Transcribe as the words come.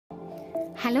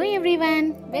Hello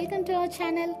everyone, welcome to our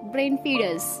channel Brain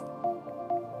Feeders.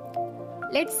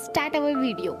 Let's start our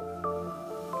video.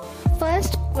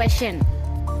 First question.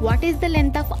 What is the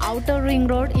length of outer ring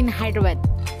road in Hyderabad?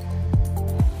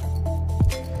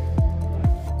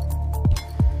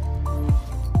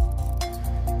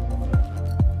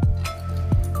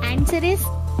 Answer is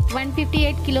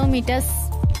 158 kilometers.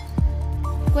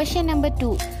 Question number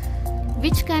 2.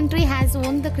 Which country has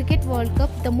won the Cricket World Cup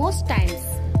the most times?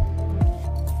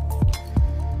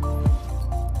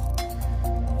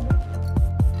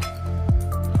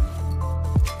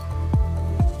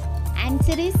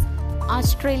 Answer is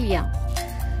Australia.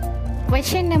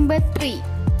 Question number 3.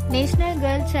 National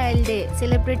Girl Child Day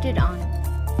celebrated on.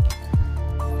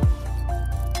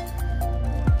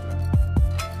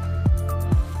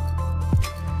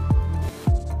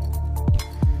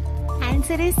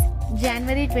 Answer is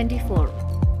January 24.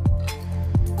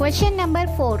 Question number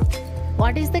 4.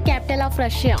 What is the capital of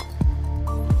Russia?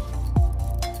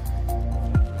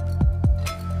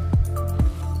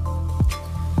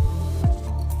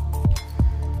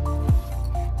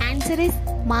 Answer is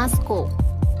Moscow.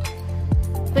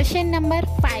 Question number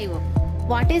 5.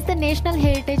 What is the national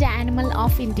heritage animal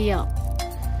of India?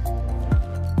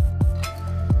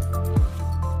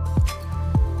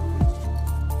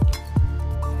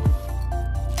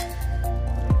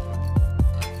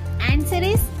 Answer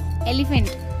is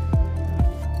elephant.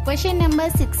 Question number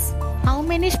 6. How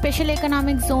many special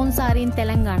economic zones are in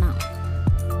Telangana?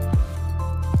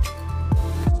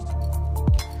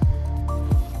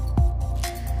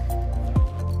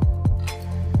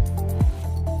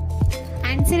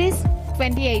 Answer is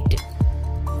 28.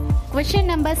 Question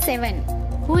number 7.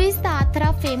 Who is the author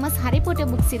of famous Harry Potter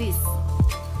book series?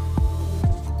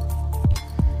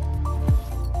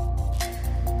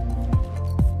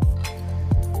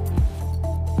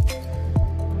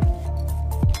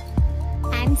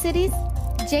 Answer is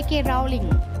J.K. Rowling.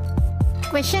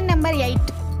 Question number 8.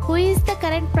 Who is the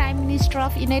current Prime Minister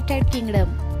of United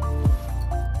Kingdom?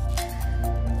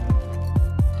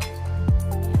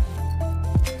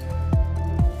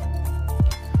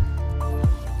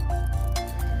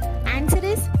 Answer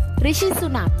is Rishi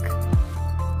Sunak.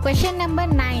 Question number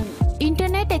 9.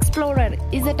 Internet Explorer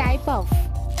is a type of.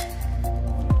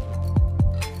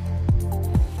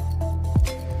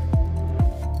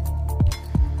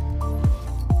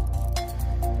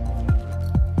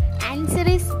 Answer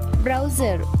is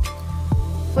browser.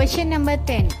 Question number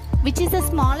 10. Which is the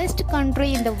smallest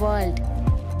country in the world?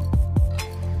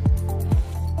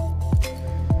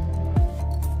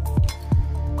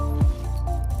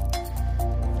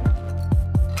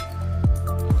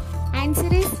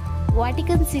 Answer is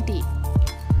Vatican City.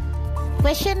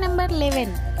 Question number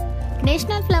 11.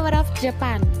 National flower of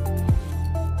Japan.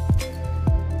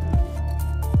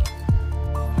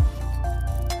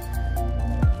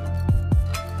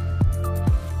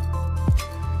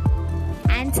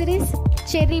 Answer is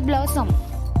cherry blossom.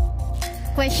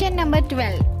 Question number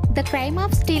 12. The crime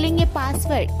of stealing a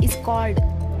password is called.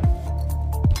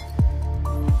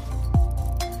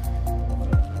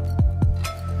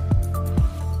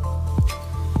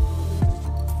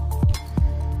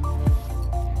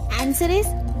 Answer is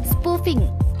spoofing.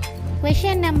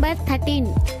 Question number 13.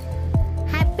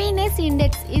 Happiness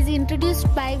index is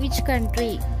introduced by which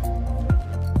country?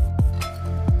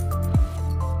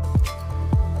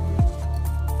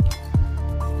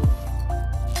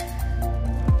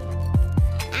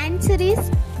 Answer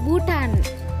is Bhutan.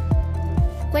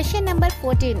 Question number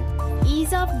 14.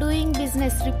 Ease of doing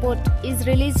business report is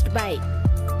released by.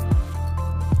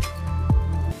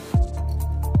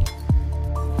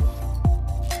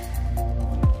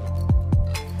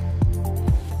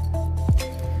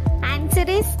 Answer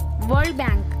is World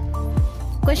Bank.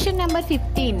 Question number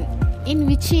 15. In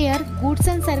which year goods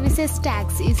and services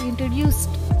tax is introduced?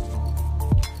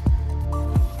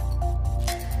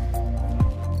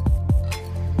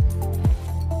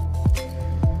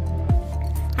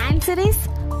 Answer is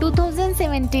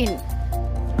 2017.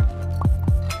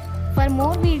 For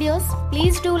more videos,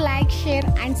 please do like, share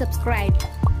and subscribe.